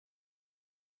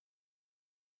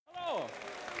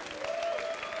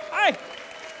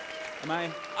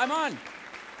I'm on.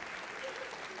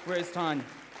 Where is Ton?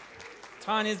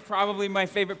 Ton is probably my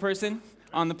favorite person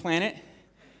on the planet.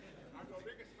 I'm your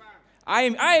biggest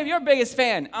fan. I am your biggest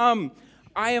fan.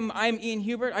 I'm Ian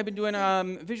Hubert. I've been doing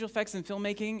visual effects and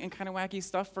filmmaking and kind of wacky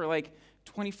stuff for like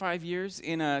 25 years.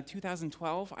 In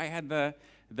 2012, I had the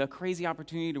crazy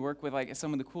opportunity to work with like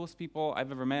some of the coolest people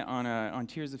I've ever met on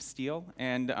Tears of Steel.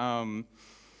 And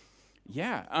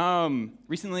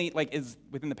recently, like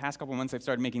within the past couple of months, I've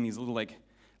started making these little like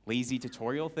lazy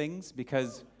tutorial things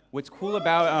because what's cool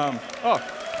about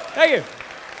thank you.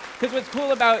 Because what's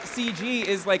cool about CG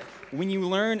is like when you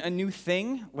learn a new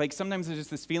thing, like sometimes there's just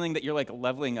this feeling that you're like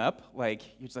leveling up. Like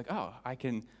you're just like, oh, I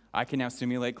can now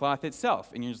simulate cloth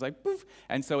itself, and you're just like, poof.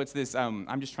 And so it's this.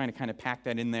 I'm just trying to kind of pack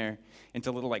that in there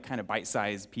into little like kind of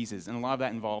bite-sized pieces, and a lot of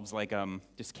that involves like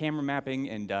just camera mapping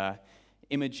and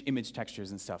image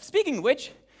textures and stuff. Speaking of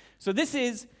which, so this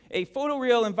is a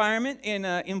photoreal environment in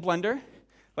Blender.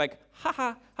 Like ha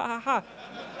ha ha ha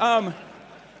ha.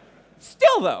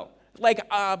 Still though. Like,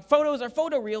 photos are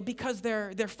photoreal because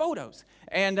they're photos.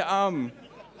 And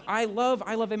I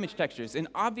love image textures. And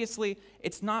obviously,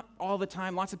 it's not all the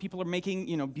time. Lots of people are making,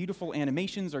 beautiful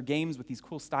animations or games with these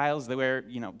cool styles where,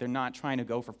 they're not trying to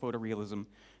go for photorealism.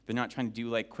 They're not trying to do,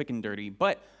 like, quick and dirty.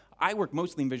 But I work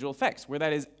mostly in visual effects, where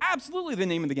that is absolutely the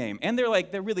name of the game. And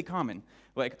they're really common.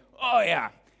 Like, oh, yeah.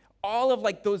 All of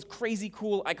like those crazy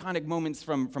cool iconic moments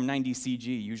from 90s CG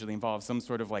usually involve some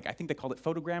sort of like, I think they called it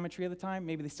photogrammetry at the time,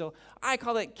 maybe they still, I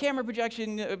call it camera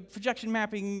projection, projection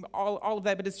mapping, all of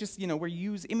that, but it's just, where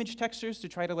you use image textures to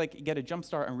try to like get a jump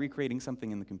start on recreating something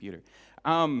in the computer.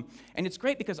 And it's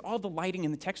great because all the lighting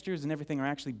and the textures and everything are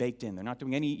actually baked in. They're not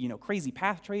doing any, crazy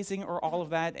path tracing or all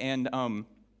of that, and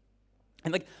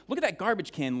like, look at that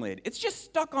garbage can lid. It's just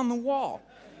stuck on the wall.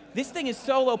 This thing is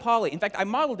so low poly. In fact, I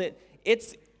modeled it.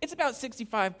 It's about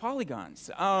 65 polygons.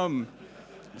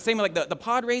 Same with like the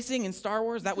pod racing in Star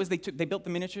Wars. That was they built the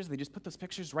miniatures. They just put those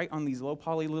pictures right on these low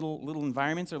poly little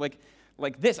environments. Or like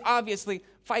this, obviously,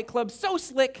 Fight Club, so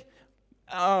slick.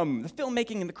 The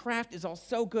filmmaking and the craft is all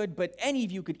so good. But any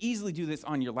of you could easily do this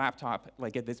on your laptop,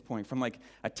 like at this point, from like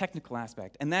a technical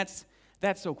aspect. And that's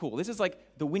so cool. This is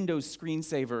like the Windows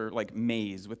screensaver like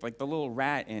maze with like the little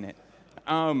rat in it.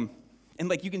 And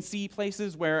like you can see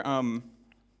places where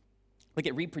like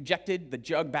it reprojected the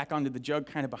jug back onto the jug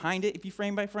kind of behind it if you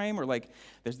frame by frame, or like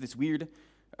there's this weird,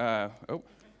 it's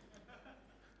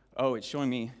showing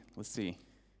me, let's see.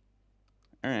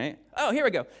 All right, oh, here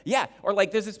we go. Yeah, or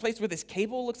like there's this place where this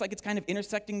cable looks like it's kind of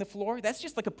intersecting the floor. That's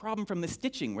just like a problem from the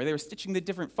stitching, where they were stitching the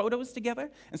different photos together,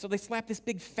 and so they slapped this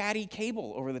big fatty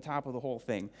cable over the top of the whole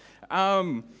thing.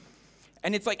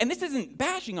 And it's like, and this isn't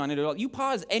bashing on it at all. You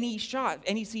pause any shot,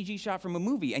 any CG shot from a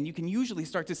movie, and you can usually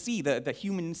start to see the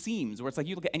human seams, where it's like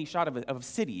you look at any shot of a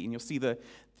city, and you'll see the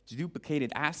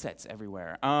duplicated assets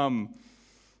everywhere. And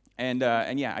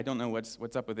yeah, I don't know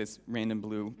what's up with this random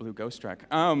blue ghost truck.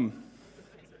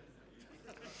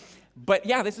 But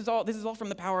yeah, this is all from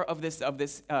the power of this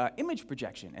image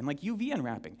projection and like UV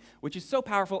unwrapping, which is so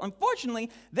powerful.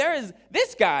 Unfortunately, there is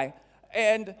this guy,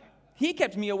 and he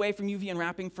kept me away from UV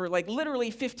unwrapping for like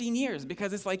literally 15 years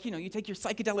because it's like, you take your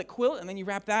psychedelic quilt and then you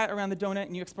wrap that around the donut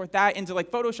and you export that into like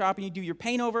Photoshop and you do your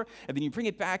paint over and then you bring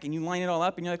it back and you line it all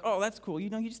up and you're like, oh, that's cool. You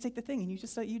just take the thing and you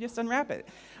just unwrap it.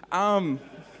 And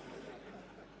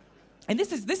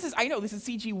this is I know this is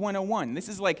CG 101. This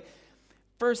is like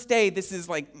first day. This is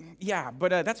like, yeah,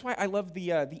 but that's why I love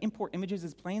the import images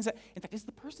as planes. In fact, is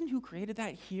the person who created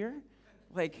that here?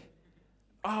 Like,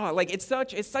 like it's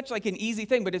such like an easy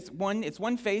thing, but it's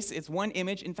one face, it's one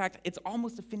image. In fact, it's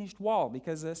almost a finished wall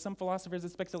because some philosophers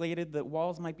have speculated that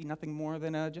walls might be nothing more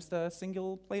than just a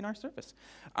single planar surface.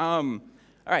 All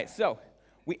right, so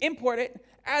we import it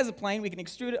as a plane. We can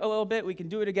extrude it a little bit. We can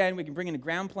do it again. We can bring in a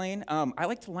ground plane. I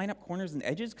like to line up corners and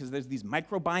edges because there's these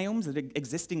microbiomes that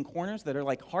exist in corners that are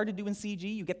like hard to do in CG.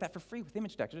 You get that for free with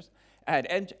image textures.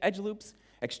 Add edge loops,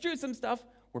 extrude some stuff.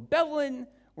 We're beveling.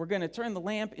 We're going to turn the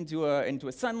lamp into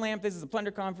a sun lamp. This is a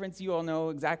Plunder conference. You all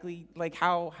know exactly like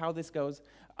how this goes.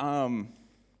 But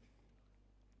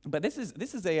this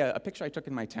is a picture I took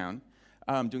in my town,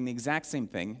 doing the exact same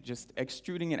thing, just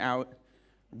extruding it out,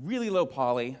 really low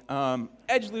poly,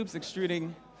 edge loops,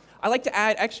 extruding. I like to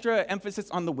add extra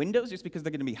emphasis on the windows just because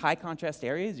they're going to be high contrast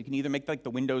areas. You can either make like the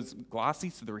windows glossy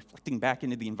so they're reflecting back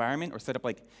into the environment, or set up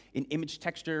like an image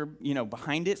texture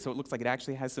behind it so it looks like it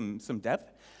actually has some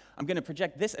depth. I'm going to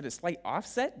project this at a slight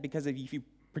offset because if you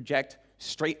project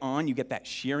straight on, you get that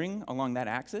shearing along that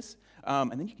axis, and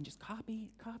then you can just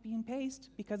copy and paste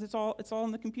because it's all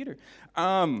in the computer.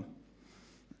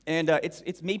 And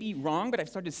it's maybe wrong, but I've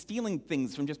started stealing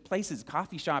things from just places,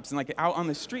 coffee shops, and like out on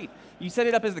the street. You set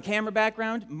it up as the camera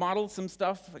background, model some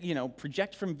stuff,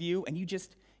 project from view, and you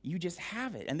just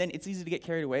have it. And then it's easy to get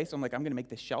carried away, so I'm like, I'm gonna make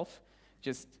this shelf,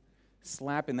 just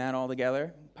slapping that all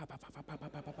together. Pop, pop, pop, pop, pop,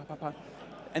 pop, pop, pop, pop, pop.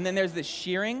 And then there's this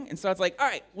shearing, and so it's like, all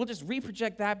right, we'll just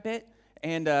reproject that bit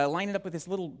and line it up with this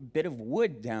little bit of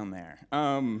wood down there.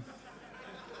 And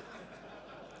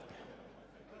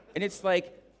it's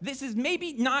like, this is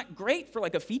maybe not great for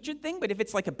like a featured thing, but if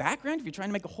it's like a background, if you're trying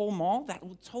to make a whole mall, that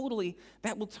will totally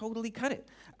cut it.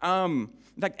 In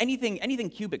fact, anything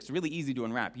cubic's really easy to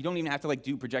unwrap. You don't even have to like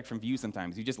do project from view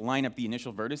sometimes. You just line up the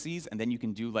initial vertices, and then you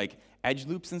can do like edge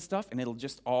loops and stuff, and it'll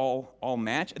just all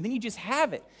match. And then you just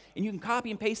have it, and you can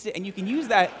copy and paste it, and you can use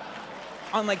that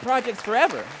on like projects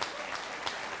forever.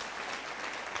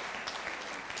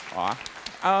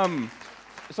 Aw.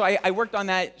 So I worked on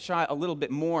that shot a little bit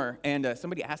more, and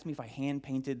somebody asked me if I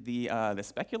hand-painted the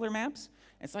specular maps.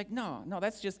 And it's like, no,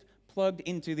 that's just plugged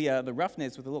into the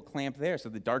roughness with a little clamp there, so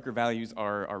the darker values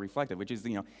are reflected, which is,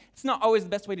 it's not always the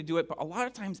best way to do it, but a lot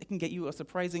of times it can get you a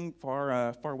surprising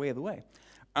far way of the way.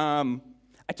 I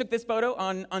took this photo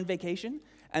on vacation,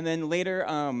 and then later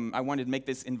I wanted to make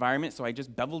this environment, so I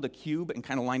just beveled a cube and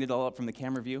kind of lined it all up from the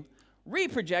camera view,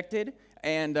 reprojected,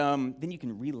 and then you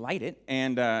can relight it,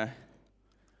 and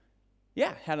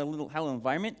yeah, had a little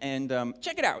environment, and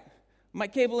check it out. My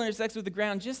cable intersects with the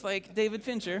ground just like David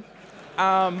Fincher.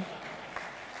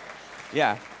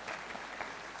 Yeah.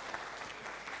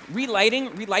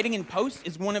 Relighting in post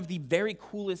is one of the very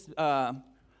coolest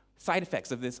side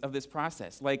effects of this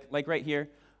process. Like right here,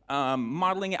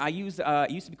 modeling it. I use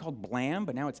it used to be called Blam,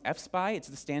 but now it's FSpy. It's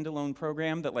the standalone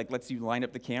program that like lets you line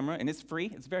up the camera, and it's free.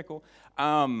 It's very cool.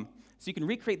 So you can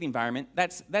recreate the environment.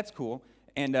 That's cool.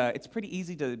 And it's pretty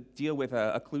easy to deal with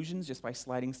occlusions just by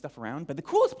sliding stuff around. But the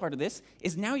coolest part of this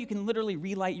is now you can literally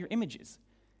relight your images.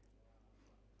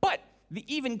 But the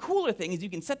even cooler thing is you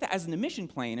can set that as an emission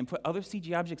plane and put other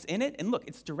CG objects in it. And look,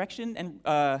 it's direction and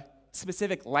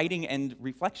specific lighting and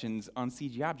reflections on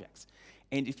CG objects.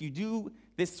 And if you do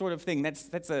this sort of thing,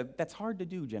 that's hard to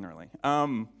do generally.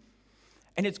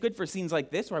 And it's good for scenes like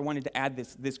this where I wanted to add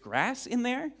this grass in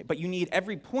there, but you need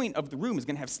every point of the room is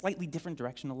going to have slightly different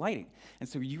directional lighting. And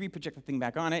so you reproject the thing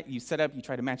back on it, you set up, you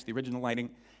try to match the original lighting,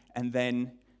 and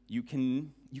then you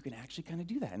can actually kind of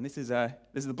do that. And this is the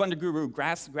Blender Guru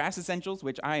Grass Essentials,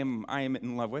 which I am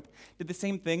in love with. Did the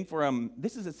same thing for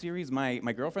this is a series my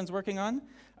girlfriend's working on.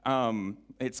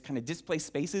 It's kind of displaced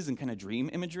spaces and kind of dream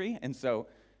imagery, and so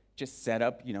just set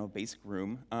up basic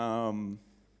room.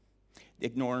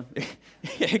 Ignore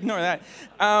that.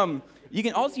 You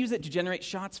can also use it to generate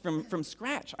shots from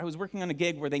scratch. I was working on a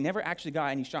gig where they never actually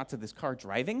got any shots of this car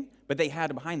driving, but they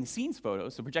had a behind-the-scenes photo.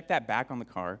 So project that back on the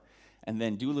car, and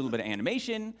then do a little bit of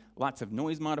animation, lots of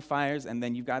noise modifiers, and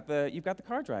then you've got the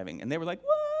car driving. And they were like,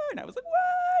 "What?" And I was like,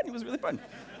 "What?" It was really fun.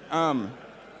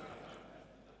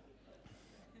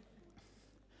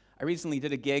 I recently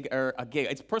did a gig.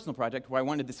 It's a personal project where I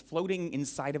wanted this floating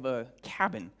inside of a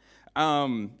cabin.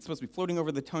 It's supposed to be floating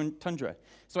over the tundra.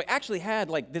 So I actually had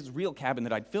like this real cabin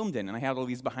that I'd filmed in, and I had all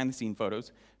these behind-the-scene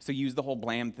photos. So use the whole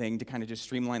Blam thing to kind of just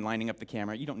streamline lining up the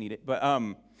camera. You don't need it, but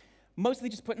mostly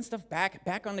just putting stuff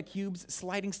back on the cubes,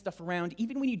 sliding stuff around.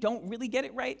 Even when you don't really get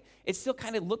it right, it still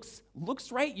kind of looks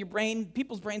right.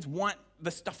 People's brains want the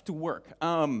stuff to work,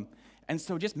 and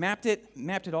so just mapped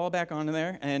it all back onto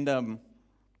there, and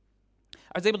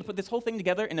I was able to put this whole thing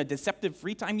together in a deceptive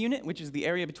free time unit, which is the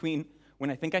area between when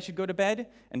I think I should go to bed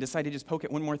and decide to just poke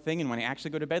at one more thing, and when I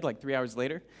actually go to bed, like 3 hours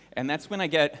later. And that's when I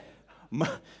get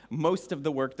most of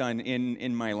the work done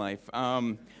in my life.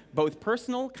 Both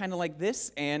personal, kind of like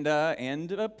this, and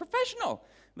professional.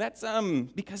 That's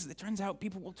because it turns out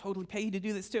people will totally pay you to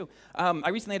do this too. I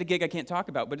recently had a gig I can't talk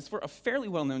about, but it's for a fairly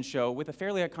well-known show with a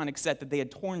fairly iconic set that they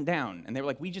had torn down. And they were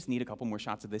like, we just need a couple more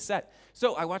shots of this set.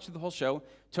 So I watched the whole show,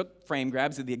 took frame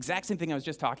grabs, did the exact same thing I was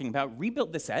just talking about,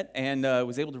 rebuilt the set, and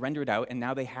was able to render it out. And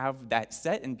now they have that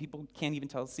set, and people can't even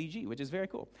tell it's CG, which is very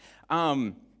cool.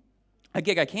 A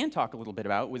gig I can talk a little bit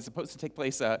about was supposed to take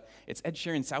place, it's Ed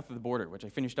Sheeran South of the Border, which I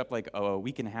finished up like a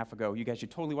week and a half ago. You guys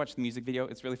should totally watch the music video.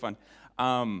 It's really fun.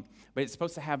 But it's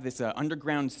supposed to have this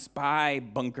underground spy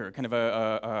bunker, kind of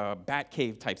a bat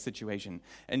cave type situation.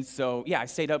 And so, yeah, I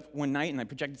stayed up one night and I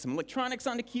projected some electronics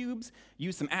onto cubes,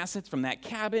 used some assets from that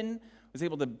cabin, was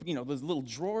able to, those little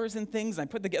drawers and things. And I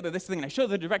put together this thing and I showed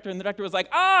the director, and the director was like,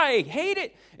 I hate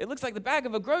it. It looks like the back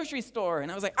of a grocery store.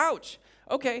 And I was like, ouch.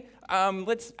 Okay,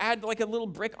 let's add like a little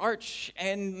brick arch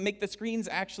and make the screens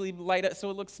actually light up so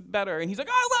it looks better. And he's like,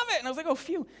 oh, I love it. And I was like, oh,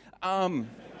 phew.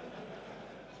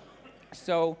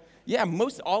 So yeah,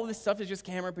 all of this stuff is just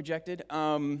camera projected.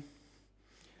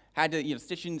 Had to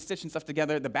stitching stuff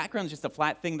together. The background is just a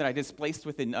flat thing that I displaced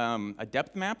with a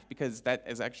depth map because that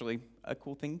is actually a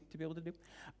cool thing to be able to do.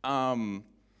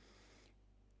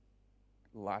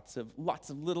 Lots of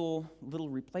little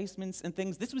replacements and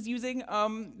things. This was using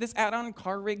this add-on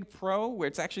Car Rig Pro, where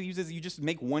it's actually uses, you just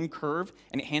make one curve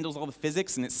and it handles all the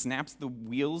physics and it snaps the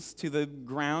wheels to the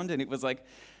ground, and it was like,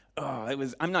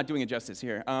 I'm not doing it justice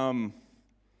here.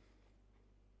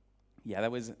 Yeah,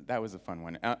 that was a fun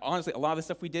one. Honestly, a lot of the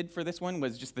stuff we did for this one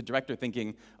was just the director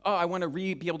thinking, oh, I want to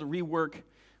be able to rework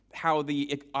how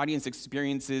the audience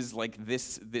experiences like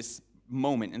this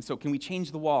moment, and so can we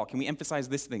change the wall? Can we emphasize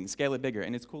this thing, scale it bigger?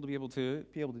 And it's cool to be able to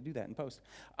do that in post.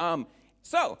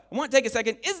 So I want to take a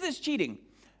second. Is this cheating?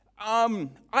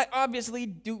 I obviously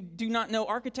do not know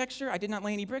architecture. I did not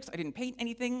lay any bricks. I didn't paint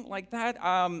anything like that.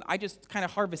 I just kind of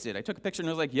harvested. I took a picture and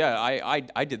I was like, yeah,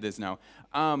 I did this now.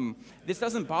 This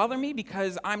doesn't bother me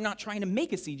because I'm not trying to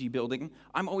make a CG building.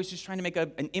 I'm always just trying to make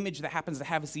an image that happens to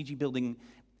have a CG building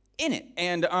in it.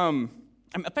 And I'm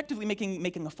effectively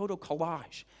making a photo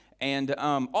collage. And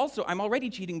also, I'm already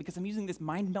cheating because I'm using this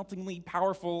mind-meltingly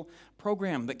powerful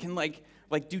program that can like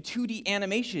do 2D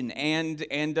animation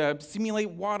and simulate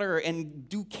water and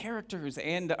do characters.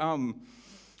 And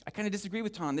I kind of disagree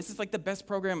with Tom. This is like the best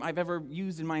program I've ever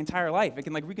used in my entire life. It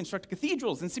can like reconstruct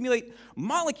cathedrals and simulate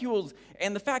molecules.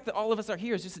 And the fact that all of us are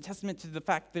here is just a testament to the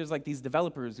fact that there's like these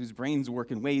developers whose brains work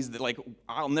in ways that like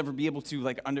I'll never be able to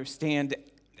like understand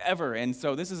ever. And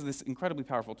so this is this incredibly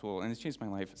powerful tool, and it's changed my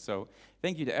life. So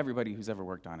thank you to everybody who's ever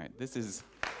worked on it. This is...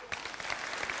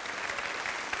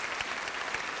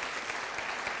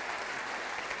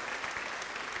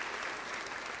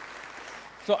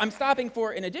 So I'm stopping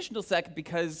for an additional sec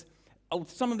because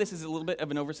some of this is a little bit of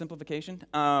an oversimplification.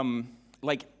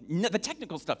 The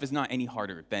technical stuff is not any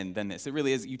harder than this. It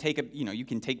really is. You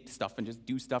can take stuff and just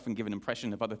do stuff and give an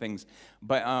impression of other things.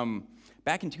 But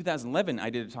back in 2011, I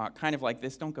did a talk kind of like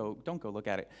this. Don't go look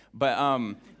at it.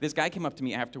 But this guy came up to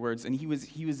me afterwards, and he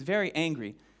was very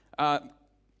angry.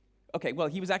 Okay, well,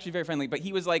 he was actually very friendly, but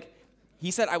he was like, he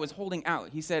said I was holding out.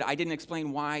 He said I didn't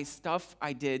explain why stuff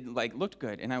I did like looked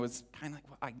good, and I was kind of like,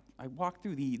 well, I walked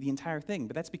through the entire thing,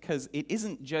 but that's because it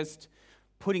isn't just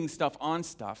putting stuff on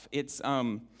stuff. It's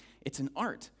an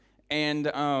art, and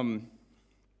let's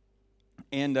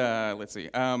see.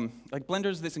 Like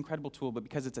Blender's this incredible tool, but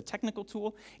because it's a technical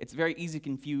tool, it's very easy to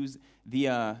confuse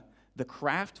the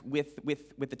craft with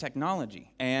the technology.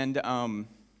 And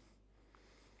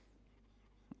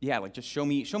yeah, like just show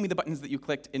me the buttons that you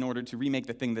clicked in order to remake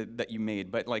the thing that you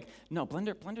made. But like, no,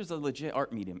 Blender's a legit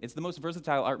art medium. It's the most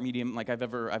versatile art medium like I've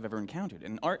ever encountered.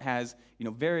 And art has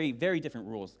very, very different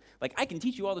rules. Like I can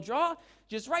teach you all to draw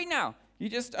just right now. You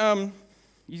just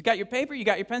you got your paper, you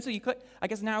got your pencil, you click. I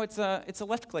guess now it's a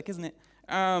left click, isn't it?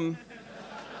 And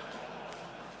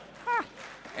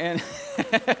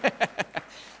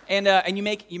and you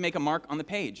make a mark on the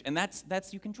page, and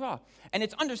that's you can draw. And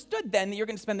it's understood then that you're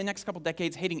going to spend the next couple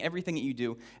decades hating everything that you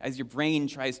do as your brain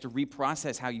tries to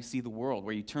reprocess how you see the world,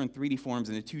 where you turn 3D forms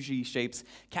into 2D shapes,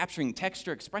 capturing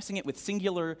texture, expressing it with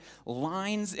singular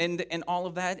lines, and all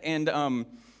of that. And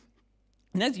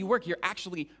as you work, you're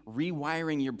actually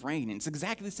rewiring your brain. And it's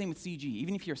exactly the same with CG.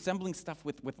 Even if you're assembling stuff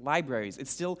with libraries,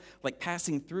 it's still like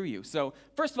passing through you. So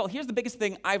first of all, here's the biggest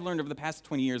thing I've learned over the past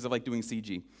 20 years of like doing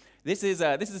CG. This is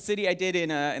a city I did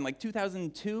in like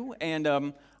 2002,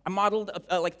 and I modeled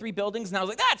like 3 buildings, and I was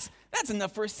like, that's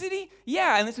enough for a city.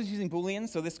 Yeah, and this was using Boolean,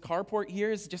 so this carport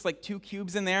here is just like 2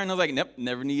 cubes in there, and I was like, nope,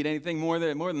 never need anything more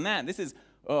than that. This is,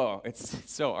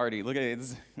 it's so arty. Look at it.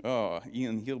 This is,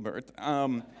 Ian Hubert.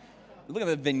 Look at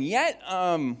the vignette.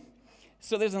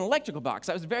 So there's an electrical box.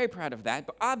 I was very proud of that,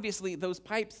 but obviously those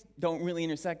pipes don't really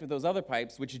intersect with those other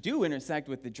pipes, which do intersect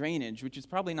with the drainage, which is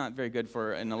probably not very good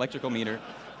for an electrical meter.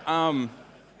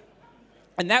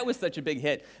 And that was such a big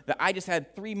hit that I just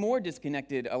had 3 more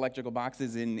disconnected electrical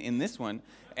boxes in this one.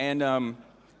 And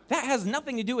that has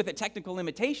nothing to do with a technical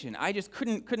limitation. I just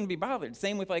couldn't be bothered.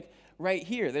 Same with like right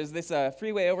here. There's this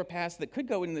freeway overpass that could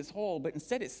go in this hole, but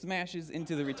instead it smashes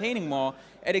into the retaining wall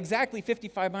at exactly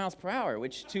 55 miles per hour,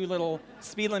 which 2 little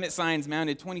speed limit signs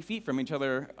mounted 20 feet from each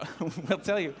other will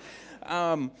tell you.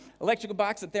 Electrical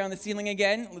box up there on the ceiling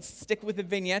again. Let's stick with the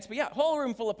vignettes. But yeah, whole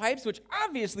room full of pipes, which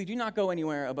obviously do not go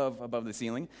anywhere above the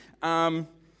ceiling. And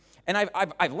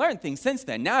I've learned things since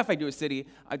then. Now if I do a city,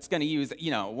 it's going to use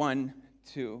 1,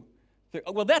 2, 3.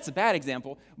 Well, that's a bad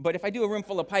example. But if I do a room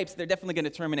full of pipes, they're definitely going to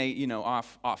terminate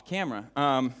off camera.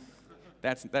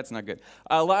 That's not good.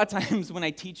 A lot of times when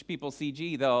I teach people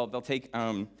CG, they'll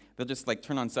just like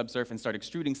turn on Subsurf and start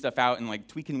extruding stuff out and like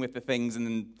tweaking with the things, and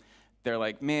then they're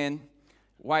like, man,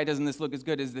 why doesn't this look as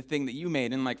good as the thing that you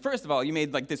made? And like, first of all, you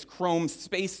made like this chrome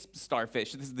space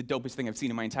starfish. This is the dopest thing I've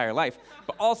seen in my entire life.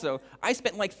 But also, I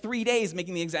spent like 3 days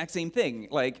making the exact same thing.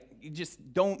 Like, you just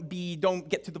don't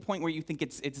get to the point where you think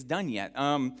it's done yet.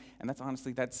 And that's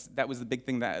honestly, that was the big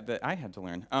thing that I had to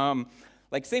learn.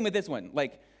 Like, same with this one.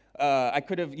 Like, I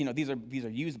could have, these are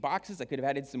used boxes. I could have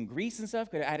added some grease and stuff.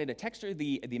 Could have added a texture.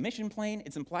 The emission plane.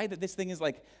 It's implied that this thing is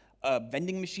like a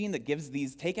vending machine that gives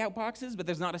these takeout boxes, but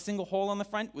there's not a single hole on the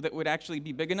front that would actually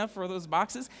be big enough for those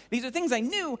boxes. These are things I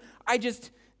knew. I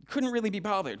just couldn't really be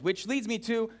bothered, which leads me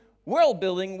to world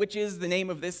building, which is the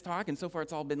name of this talk, and so far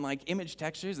it's all been like image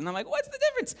textures, and I'm like, what's the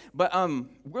difference? But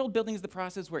world building is the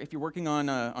process where if you're working on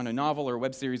a novel or a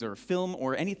web series or a film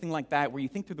or anything like that, where you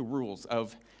think through the rules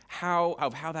of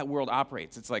how that world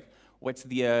operates. It's like, what's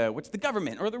the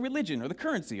government or the religion or the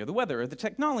currency or the weather or the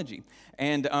technology,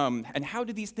 and how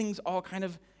do these things all kind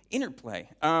of interplay?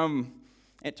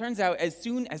 It turns out as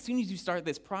soon as you start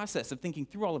this process of thinking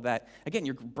through all of that, again,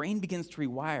 your brain begins to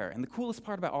rewire. And the coolest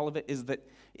part about all of it is that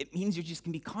it means you just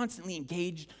can be constantly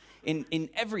engaged in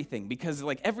everything, because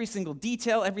like every single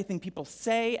detail, everything people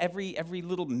say, every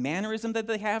little mannerism that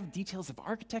they have, details of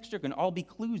architecture can all be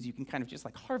clues you can kind of just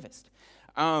like harvest.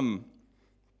 In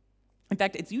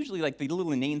fact, it's usually like the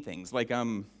little inane things, like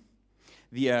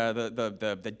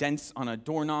the dents on a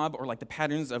doorknob, or like the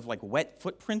patterns of like wet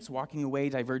footprints walking away,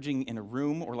 diverging in a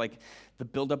room, or like the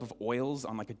buildup of oils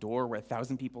on like a door where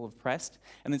 1,000 people have pressed.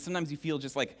 And then sometimes you feel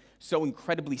just like so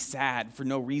incredibly sad for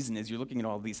no reason as you're looking at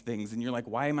all of these things, and you're like,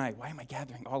 why am I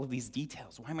gathering all of these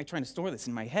details? Why am I trying to store this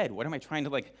in my head? What am I trying to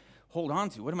like hold on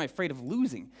to? What am I afraid of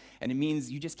losing? And it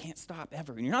means you just can't stop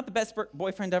ever. And you're not the best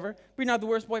boyfriend ever, but you're not the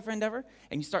worst boyfriend ever.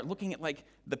 And you start looking at like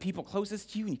the people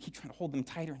closest to you, and you keep trying to hold them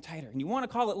tighter and tighter. And you want to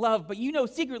call it love, but you know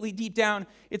secretly deep down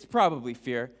it's probably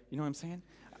fear. You know what I'm saying?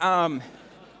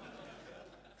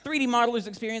 3D modeler's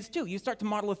experience too. You start to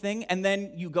model a thing, and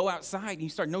then you go outside and you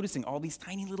start noticing all these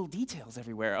tiny little details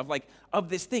everywhere of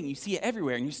this thing. You see it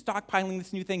everywhere, and you're stockpiling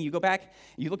this new thing. You go back,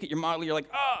 you look at your model, you're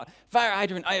like, fire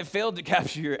hydrant, I have failed to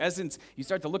capture your essence. You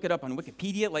start to look it up on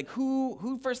Wikipedia, like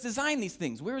who first designed these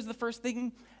things? Where was the first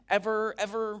thing where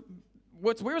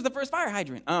was the first fire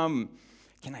hydrant? Can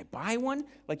I buy one?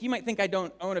 Like, you might think I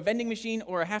don't own a vending machine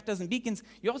or a half dozen beacons.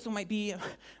 You also might be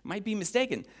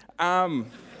mistaken.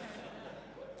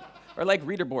 Or like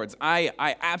reader boards. I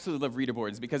absolutely love reader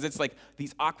boards because it's like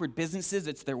these awkward businesses.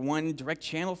 It's their one direct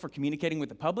channel for communicating with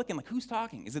the public. And like, who's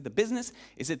talking? Is it the business?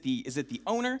 Is it the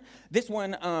owner? This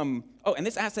one, and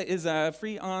this asset is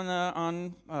free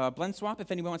on Blend Swap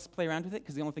if anyone wants to play around with it,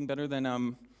 because the only thing better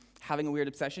than having a weird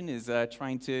obsession is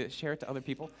trying to share it to other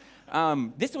people.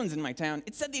 This one's in my town.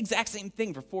 It said the exact same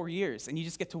thing for 4 years, and you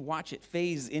just get to watch it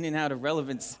phase in and out of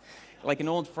relevance like an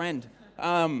old friend.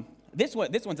 This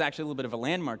one's actually a little bit of a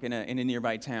landmark in a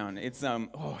nearby town. It's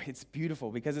it's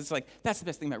beautiful because it's like, that's the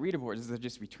best thing about reader boards, is they're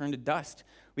just return to dust.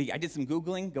 I did some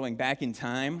Googling, going back in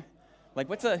time. Like,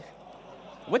 what's an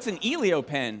Elio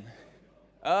pen?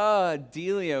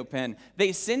 Delio pen.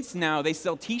 They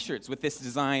sell T-shirts with this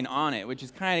design on it, which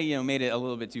has kind of made it a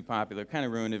little bit too popular, kind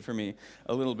of ruined it for me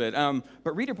a little bit.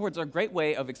 But reader boards are a great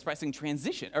way of expressing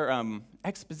transition or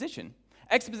exposition.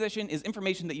 Exposition is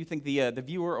information that you think the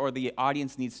viewer or the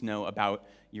audience needs to know about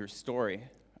your story.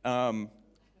 Oh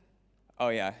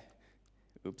yeah,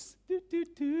 oops.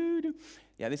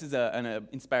 Yeah, this is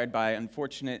inspired by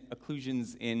unfortunate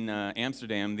occlusions in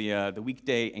Amsterdam, the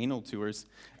weekday anal tours.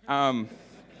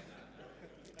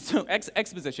 So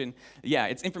exposition, yeah,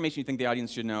 it's information you think the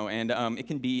audience should know, and it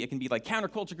can be like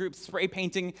counterculture groups, spray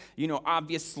painting,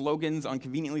 obvious slogans on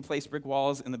conveniently placed brick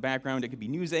walls in the background. It could be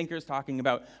news anchors talking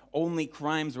about only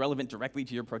crimes relevant directly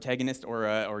to your protagonist,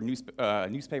 or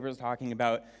newspapers talking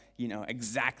about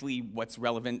exactly what's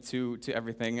relevant to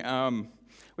everything.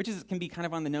 Which can be kind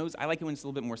of on the nose. I like it when it's a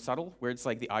little bit more subtle, where it's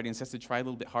like the audience has to try a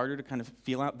little bit harder to kind of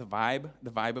feel out the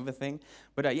vibe of a thing.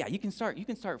 But yeah, you can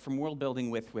start from world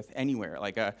building with anywhere,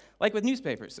 like with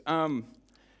newspapers.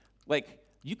 Like,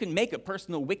 you can make a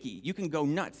personal wiki. You can go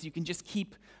nuts. You can just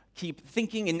keep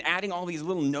thinking and adding all these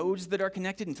little nodes that are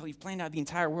connected until you've planned out the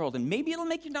entire world. And maybe it'll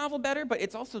make your novel better, but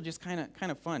it's also just kind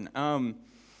of fun.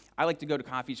 I like to go to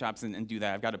coffee shops and do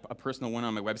that. I've got a personal one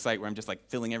on my website where I'm just like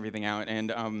filling everything out,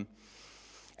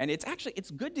 and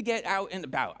it's good to get out and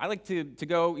about. I like to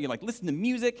go, listen to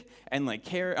music and like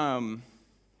carry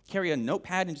a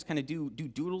notepad and just kind of do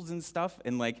doodles and stuff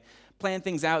and like plan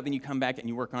things out. Then you come back and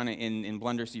you work on it in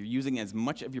Blender, so you're using as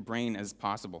much of your brain as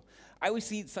possible. I always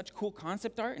see such cool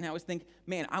concept art, and I always think,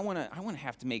 man, I want to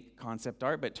have to make concept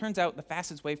art. But it turns out the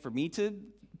fastest way for me to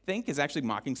think is actually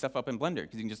mocking stuff up in Blender,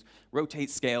 because you can just rotate,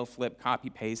 scale, flip, copy,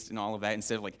 paste, and all of that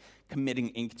instead of like committing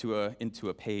ink into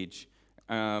a page.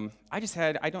 I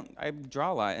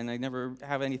draw a lot, and I never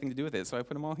have anything to do with it, so I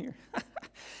put them all here.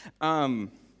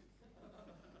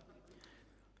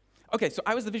 Okay, so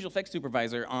I was the visual effects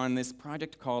supervisor on this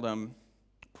project called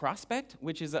Prospect,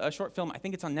 which is a short film. I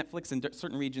think it's on Netflix in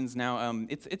certain regions now.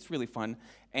 It's really fun.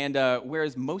 And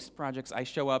whereas most projects, I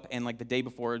show up and like the day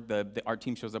before, the art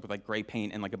team shows up with like gray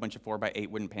paint and like a bunch of 4x8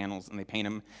 wooden panels, and they paint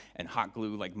them and hot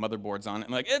glue like motherboards on it.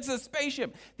 I'm like, it's a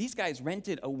spaceship. These guys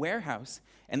rented a warehouse,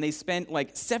 and they spent like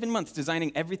 7 months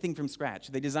designing everything from scratch.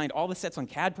 They designed all the sets on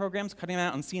CAD programs, cutting them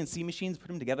out on CNC machines, put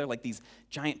them together like these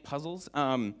giant puzzles.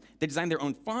 They designed their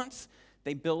own fonts.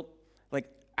 They built like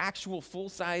actual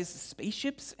full-size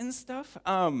spaceships and stuff.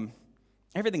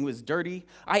 Everything was dirty.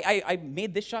 I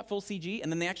made this shot full CG, and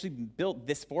then they actually built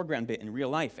this foreground bit in real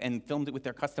life and filmed it with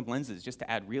their custom lenses just to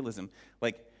add realism.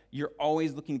 Like, you're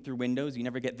always looking through windows. You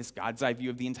never get this God's eye view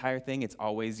of the entire thing. It's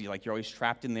always, you're always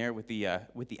trapped in there with the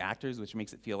actors, which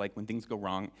makes it feel like when things go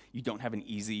wrong, you don't have an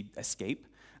easy escape,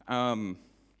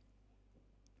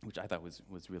 which I thought was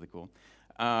really cool.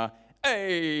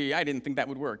 Hey, I didn't think that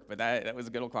would work, but that was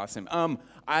a good old costume.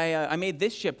 I made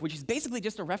this ship, which is basically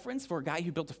just a reference for a guy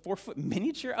who built a 4-foot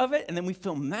miniature of it, and then we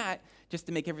filmed that just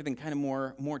to make everything kind of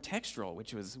more textural,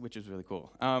 which was really cool.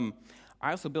 I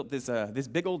also built this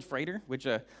big old freighter, which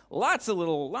lots of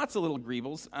little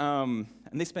greebles, and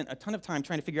they spent a ton of time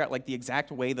trying to figure out like the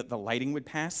exact way that the lighting would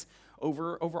pass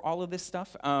over all of this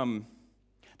stuff.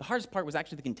 The hardest part was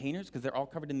actually the containers, because they're all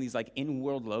covered in these like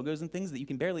in-world logos and things that you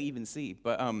can barely even see.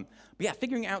 But yeah,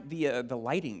 figuring out the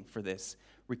lighting for this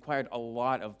required a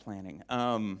lot of planning.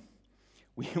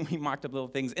 We mocked up little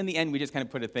things. In the end, we just kind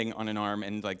of put a thing on an arm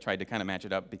and like tried to kind of match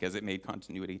it up, because it made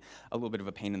continuity a little bit of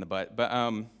a pain in the butt. But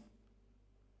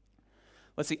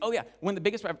let's see. Oh yeah, one of the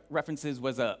biggest references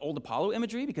was old Apollo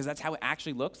imagery, because that's how it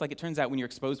actually looks. Like, it turns out when you're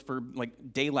exposed for like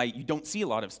daylight, you don't see a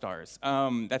lot of stars.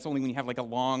 That's only when you have like a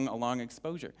long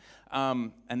exposure.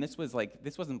 And this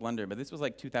wasn't Blender, but this was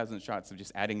like 2,000 shots of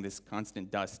just adding this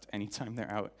constant dust anytime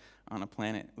they're out on a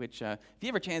planet. Which, if you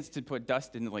have a chance to put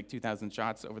dust into like 2,000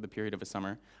 shots over the period of a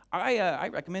summer, I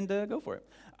recommend go for it.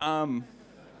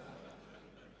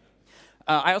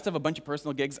 I also have a bunch of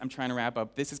personal gigs I'm trying to wrap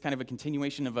up. This is kind of a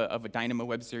continuation of a Dynamo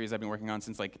web series I've been working on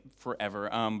since like forever,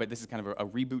 but this is kind of a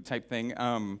reboot type thing.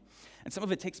 And some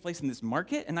of it takes place in this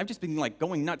market, and I've just been like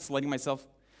going nuts, letting myself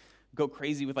go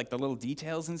crazy with like the little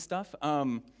details and stuff.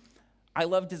 I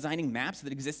love designing maps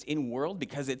that exist in world,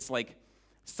 because it's like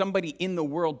somebody in the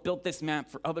world built this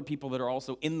map for other people that are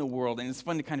also in the world, and it's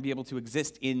fun to kind of be able to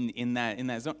exist in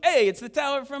that zone. Hey, it's the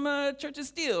tower from Church of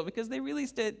Steel, because they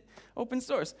released it open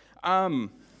source. Yeah,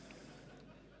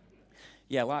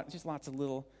 just lots of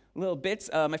little bits.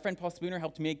 My friend Paul Spooner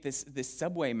helped make this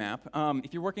subway map.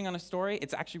 If you're working on a story,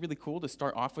 it's actually really cool to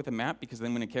start off with a map, because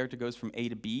then when a character goes from A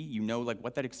to B, you know like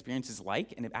what that experience is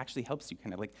like, and it actually helps you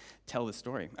kind of like tell the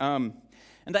story.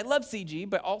 And I love CG,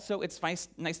 but also it's nice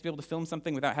to be able to film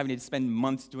something without having to spend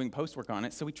months doing post-work on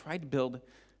it. So we tried to build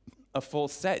a full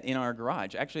set in our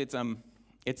garage. Actually,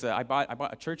 I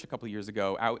bought a church a couple of years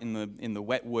ago out in the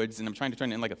wet woods, and I'm trying to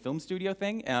turn it into like a film studio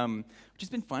thing, which has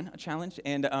been fun, a challenge.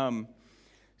 And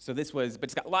but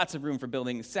it's got lots of room for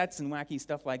building sets and wacky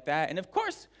stuff like that. And of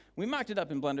course, we mocked it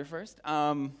up in Blender first.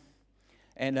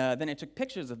 And then I took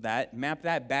pictures of that, mapped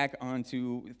that back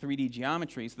onto 3D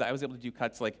geometry, so that I was able to do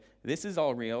cuts like, this is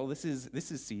all real, this is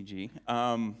CG.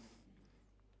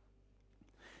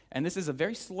 And this is a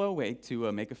very slow way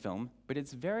to make a film, but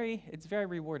it's very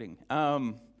rewarding.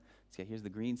 So yeah, here's the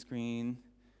green screen.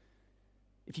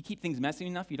 If you keep things messy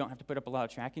enough, you don't have to put up a lot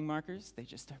of tracking markers. They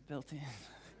just are built in.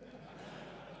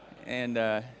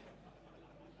 And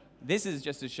this is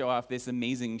just to show off this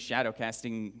amazing shadow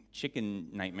casting chicken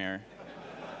nightmare.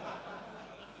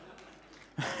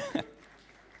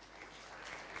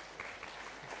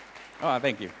 Oh,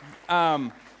 thank you.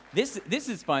 This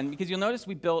is fun, because you'll notice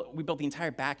we built the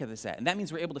entire back of the set, and that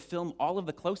means we're able to film all of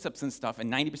the close-ups and stuff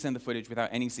and 90% of the footage without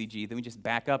any CG. Then we just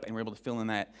back up, and we're able to fill in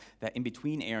that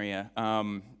in-between area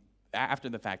after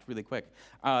the fact really quick.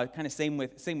 Kind of same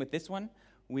with this one.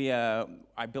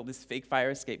 I built this fake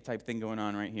fire escape type thing going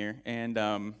on right here, and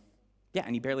yeah,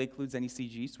 and he barely includes any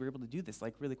CG, so we're able to do this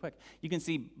like really quick. You can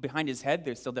see behind his head,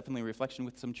 there's still definitely a reflection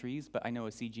with some trees, but I know a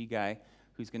CG guy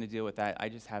who's going to deal with that. I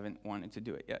just haven't wanted to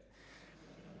do it yet.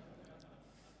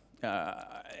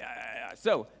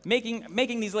 So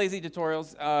making these lazy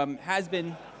tutorials has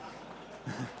been.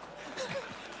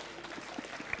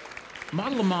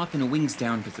 Model a moth in a wings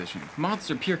down position. Moths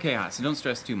are pure chaos, so don't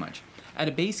stress too much. Add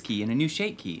a base key and a new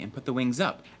shape key and put the wings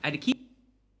up. Add a key.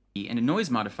 and a noise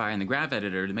modifier in the graph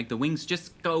editor to make the wings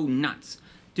just go nuts.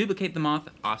 Duplicate the moth,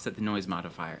 offset the noise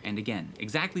modifier, and again,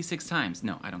 exactly 6 times.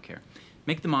 No, I don't care.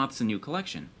 Make the moths a new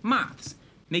collection. Moths!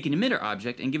 Make an emitter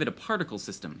object and give it a particle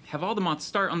system. Have all the moths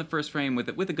start on the first frame with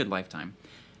a good lifetime.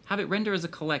 Have it render as a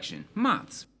collection.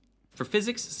 Moths. For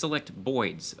physics, select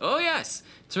Boids. Oh yes!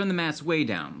 Turn the mass way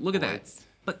down. Look at that.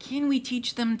 But can we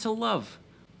teach them to love?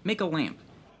 Make a lamp.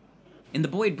 In the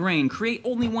Boyd brain, create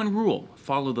only one rule.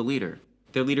 Follow the leader.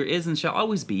 Their leader is and shall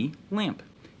always be lamp.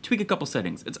 Tweak a couple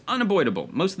settings. It's unavoidable.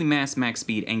 Mostly mass, max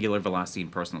speed, angular velocity,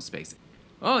 and personal space.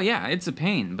 Oh yeah, it's a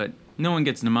pain, but no one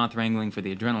gets into moth wrangling for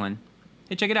the adrenaline.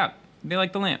 Hey, check it out. They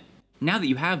like the lamp. Now that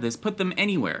you have this, put them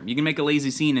anywhere. You can make a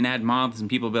lazy scene and add moths, and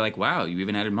people will be like, wow, you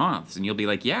even added moths. And you'll be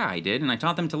like, yeah, I did, and I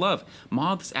taught them to love.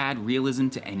 Moths add realism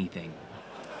to anything.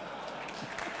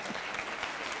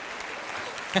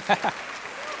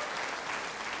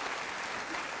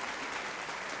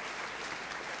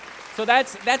 So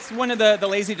that's one of the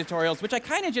lazy tutorials, which I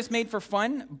kind of just made for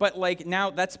fun, but like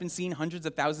now that's been seen hundreds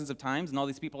of thousands of times, and all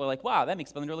these people are like, wow, that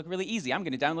makes Blender look really easy. I'm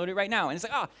going to download it right now. And it's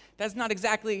like, that's not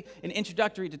exactly an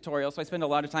introductory tutorial, so I spend a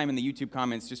lot of time in the YouTube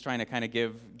comments just trying to kind of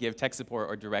give tech support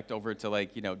or direct over to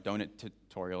like, donut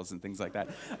tutorials and things like that.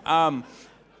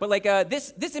 But like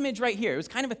this image right here, it was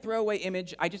kind of a throwaway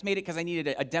image. I just made it because I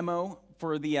needed a demo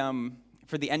for the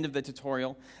end of the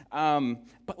tutorial.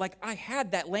 But like I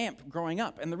had that lamp growing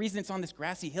up, and the reason it's on this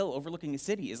grassy hill overlooking the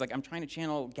city is like I'm trying to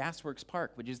channel Gasworks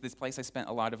Park, which is this place I spent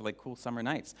a lot of like cool summer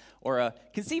nights, or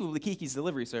conceivably Kiki's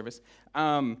Delivery Service.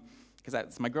 Because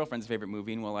that's my girlfriend's favorite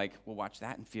movie, and we'll watch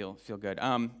that and feel good.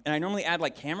 And I normally add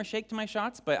like camera shake to my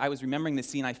shots, but I was remembering the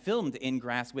scene I filmed in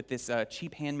grass with this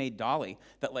cheap handmade dolly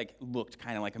that like looked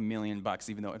kind of like $1 million,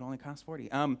 even though it only cost 40.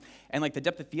 And like the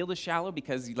depth of field is shallow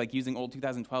because like using old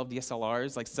 2012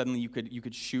 DSLRs, like suddenly you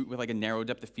could shoot with like a narrow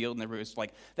depth of field, and everybody was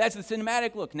like, that's the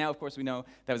cinematic look. Now of course we know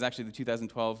that was actually the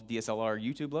 2012 DSLR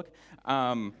YouTube look.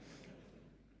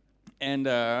 And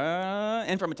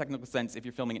from a technical sense, if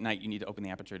you're filming at night, you need to open the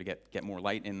aperture to get more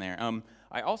light in there.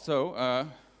 I also,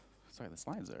 sorry, the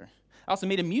slides are. I also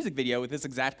made a music video with this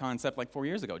exact concept like 4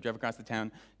 years ago. Drove across the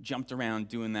town, jumped around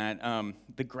doing that.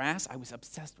 The grass, I was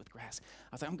obsessed with grass.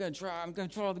 I was like, I'm gonna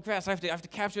draw the grass. I have to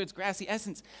capture its grassy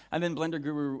essence. And then Blender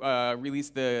Guru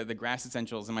released the grass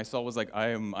essentials, and my soul was like, I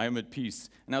am at peace.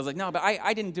 And I was like, no, but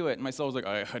I didn't do it. And my soul was like,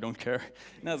 I don't care.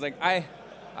 And I was like,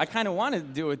 I kind of wanted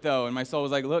to do it, though, and my soul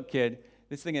was like, look, kid,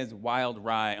 this thing is wild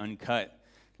rye, uncut.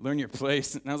 Learn your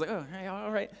place. And I was like, oh, hey,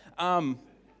 all right.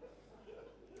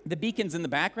 The beacons in the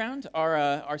background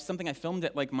are something I filmed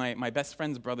at like my best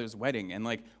friend's brother's wedding. And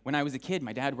like when I was a kid,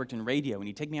 my dad worked in radio, and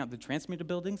he'd take me out to the transmitter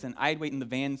buildings, and I'd wait in the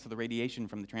van so the radiation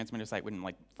from the transmitter site wouldn't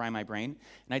like fry my brain.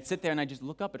 And I'd sit there and I'd just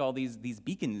look up at all these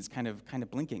beacons kind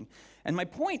of blinking. And my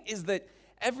point is that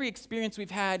every experience we've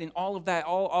had and all of that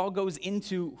all goes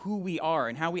into who we are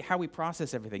and how we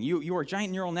process everything. You are a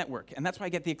giant neural network, and that's why I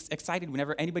get excited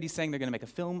whenever anybody's saying they're going to make a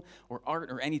film or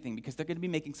art or anything, because they're going to be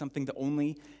making something that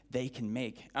only they can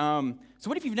make. So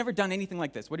what if you've never done anything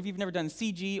like this? What if you've never done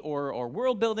CG or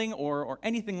world building or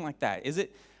anything like that?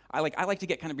 I like to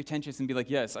get kind of pretentious and be like,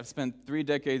 yes, I've spent 3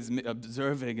 decades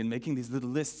observing and making these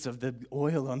little lists of the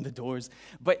oil on the doors.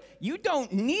 But you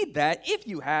don't need that if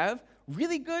you have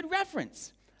really good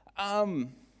reference.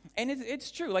 And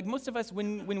it's true. Like most of us,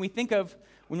 when we think of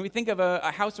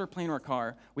a house or a plane or a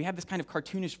car, we have this kind of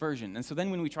cartoonish version. And so then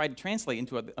when we try to translate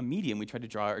into a medium, we try to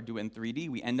draw or do it in 3D,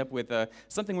 we end up with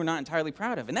something we're not entirely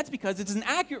proud of. And that's because it's an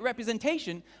accurate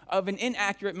representation of an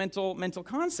inaccurate mental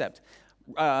concept.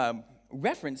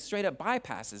 Reference straight up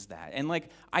bypasses that, and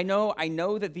like I know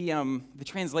that the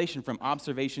translation from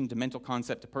observation to mental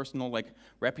concept to personal like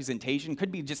representation could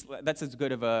be that's as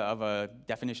good of a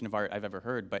definition of art I've ever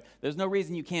heard. But there's no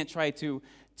reason you can't try to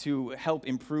help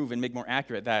improve and make more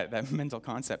accurate that mental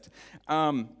concept.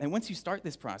 And once you start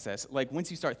this process, like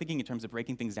once you start thinking in terms of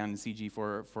breaking things down in CG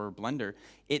for Blender,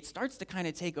 it starts to kind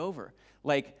of take over.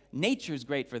 Like nature's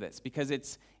great for this because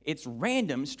it's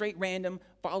random, straight random,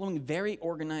 following very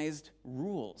organized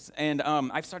rules. And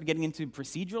I've started getting into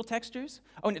procedural textures.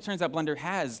 Oh, and it turns out Blender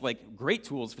has like great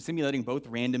tools for simulating both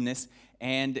randomness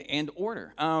and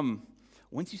order.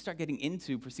 Once you start getting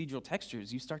into procedural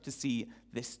textures, you start to see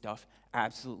this stuff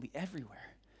absolutely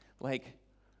everywhere. Like,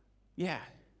 yeah.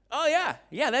 Oh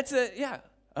yeah, that's yeah.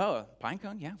 Oh, pine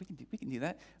cone, yeah, we can do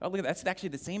that. Oh, look at that, that's actually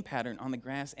the same pattern on the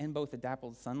grass and both the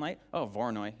dappled sunlight. Oh,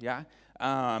 Voronoi, yeah.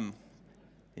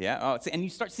 Yeah, and you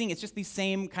start seeing it's just these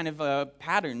same kind of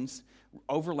patterns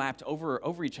overlapped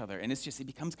over each other, and it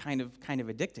becomes kind of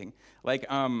addicting. Like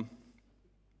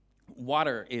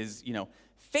water is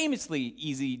famously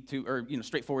easy to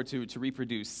straightforward to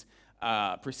reproduce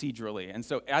procedurally. And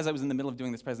so as I was in the middle of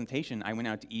doing this presentation, I went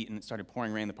out to eat and it started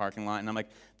pouring rain in the parking lot. And I'm like,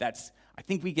 I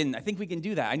think we can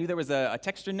do that. I knew there was a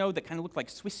texture node that kind of looked like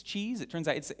Swiss cheese. It turns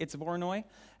out it's Voronoi.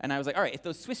 And I was like, all right, if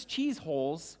those Swiss cheese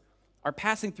holes are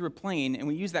passing through a plane and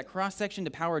we use that cross section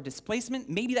to power displacement,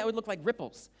 maybe that would look like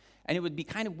ripples. And it would be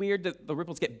kind of weird that the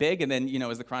ripples get big and then,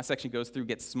 as the cross section goes through,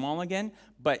 gets small again.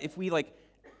 But if we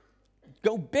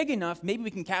go big enough, maybe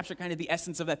we can capture kind of the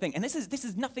essence of that thing. And this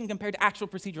is nothing compared to actual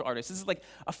procedural artists. This is like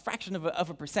a fraction of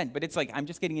a percent, but it's like I'm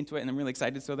just getting into it and I'm really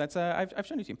excited. So that's I've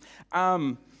shown it to you.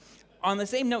 On the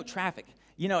same note, traffic.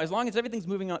 As long as everything's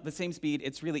moving at the same speed,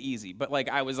 it's really easy. But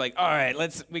I was like, all right,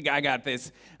 I got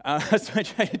this. So I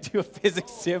tried to do a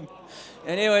physics sim,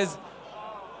 and it was.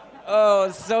 Oh,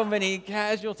 so many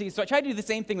casualties. So I tried to do the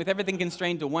same thing with everything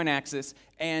constrained to one axis,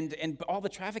 and all the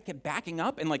traffic kept backing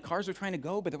up, and cars were trying to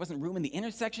go, but there wasn't room in the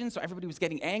intersection, so everybody was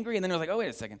getting angry, and then I was like, oh, wait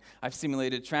a second, I've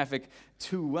simulated traffic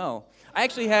too well. I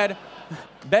actually had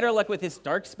better luck with this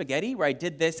dark spaghetti, where I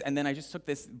did this, and then I just took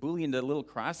this Boolean to a little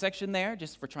cross-section there,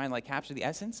 just for trying to capture the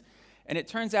essence. And it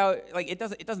turns out, it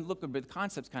doesn't look good, but the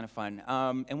concept's kind of fun.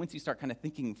 And once you start kind of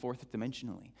thinking fourth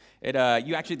dimensionally,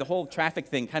 the whole traffic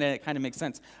thing kind of makes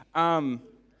sense.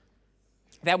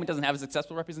 That one doesn't have a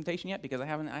successful representation yet because I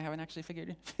haven't actually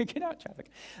figured out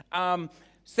traffic.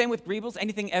 Same with Greebles.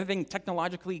 Everything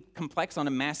technologically complex on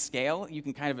a mass scale, you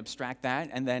can kind of abstract that,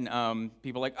 and then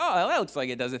people are like, oh, that looks like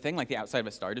it does a thing, like the outside of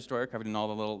a Star Destroyer covered in all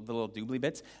the little doobly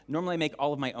bits. Normally I make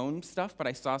all of my own stuff, but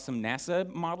I saw some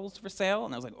NASA models for sale,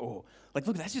 and I was like, oh, look,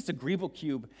 that's just a Greeble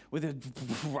cube with a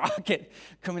rocket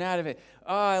coming out of it.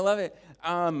 Oh, I love it.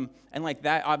 And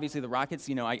that, obviously the rockets,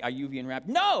 I UV unwrapped.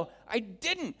 No, I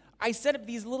didn't. I set up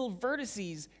these little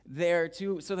vertices there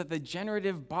so that the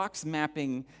generative box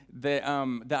mapping that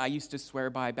I used to swear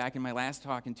by back in my last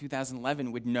talk in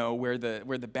 2011 would know where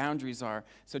the boundaries are.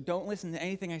 So don't listen to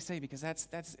anything I say because that's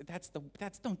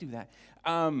don't do that.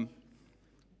 So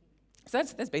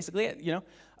that's basically it.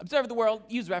 Observe the world,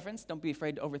 use reference, don't be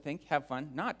afraid to overthink, have fun,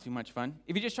 not too much fun.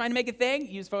 If you're just trying to make a thing,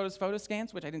 use photo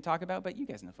scans, which I didn't talk about, but you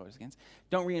guys know photo scans.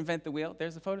 Don't reinvent the wheel.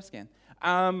 There's a photo scan.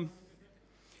 I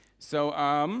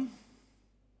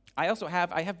also have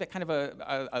that kind of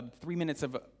a 3 minutes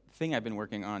of thing I've been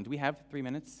working on. Do we have 3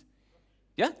 minutes?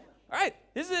 Yeah? All right.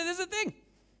 This is a thing.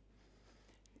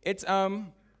 It's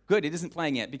good. It isn't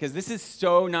playing yet because this is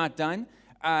so not done,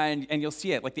 and you'll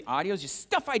see it. The audio is just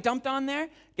stuff I dumped on there.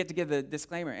 Get to give the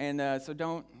disclaimer, and so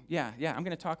don't. Yeah. I'm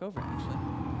going to talk over it actually.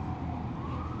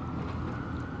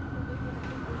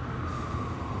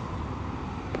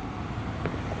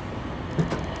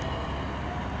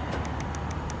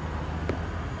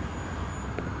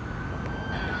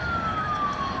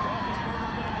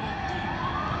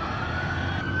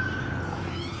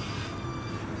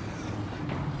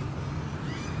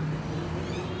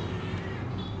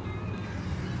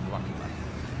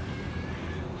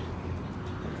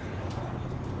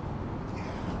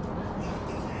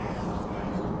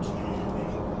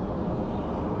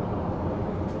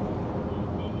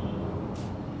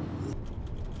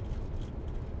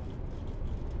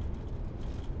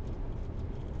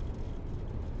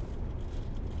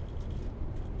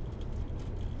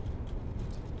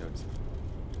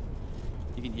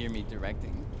 You can hear me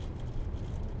directing.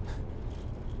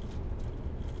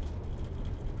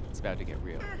 It's about to get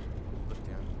real. Look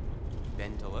down.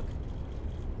 Bend to look.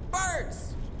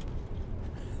 Birds!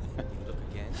 Look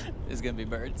again. There's gonna be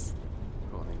birds.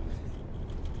 Cool.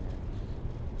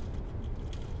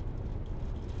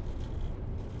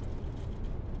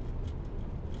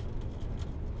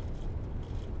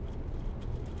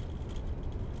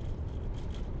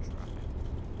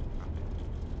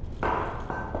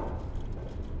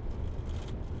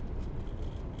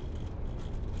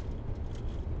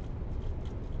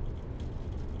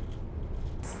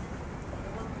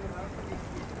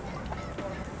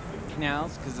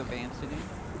 Canals because of Amsterdam.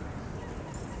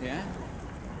 Yeah.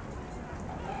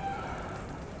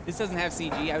 This doesn't have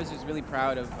CG. I was just really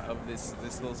proud of this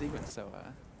little sequence. So.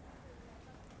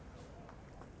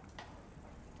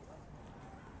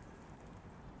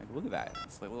 Look at that.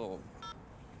 It's like little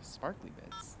sparkly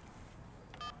bits.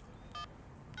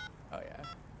 Oh yeah.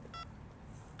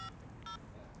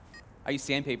 I used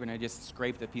sandpaper and I just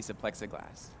scraped a piece of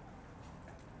plexiglass.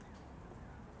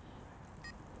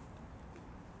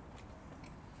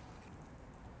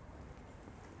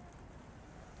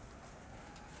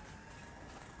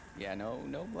 Yeah, no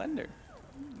blender.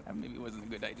 That maybe wasn't a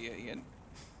good idea, Ian.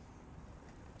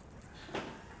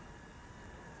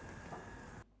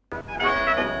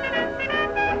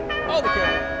 Oh, the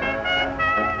camera.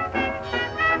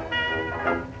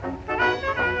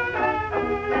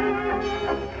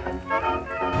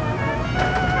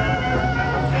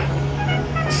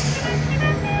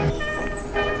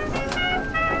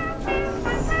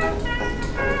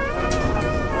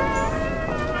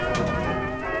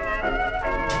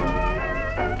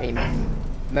 Hey,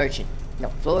 merchant. No,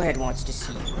 Floorhead wants to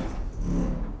see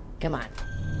you. Come on.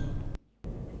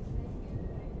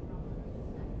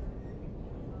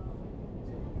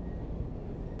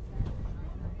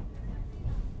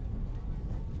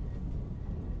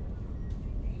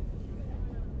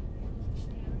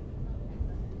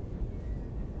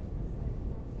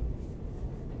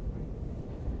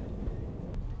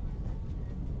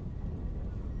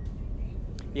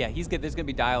 Yeah, he's good. There's gonna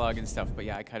be dialogue and stuff, but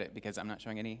yeah, I cut it because I'm not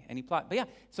showing any plot. But yeah,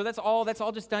 so that's all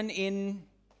just done in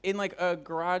like a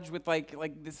garage with like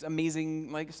this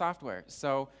amazing like software.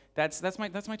 So that's my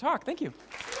talk. Thank you.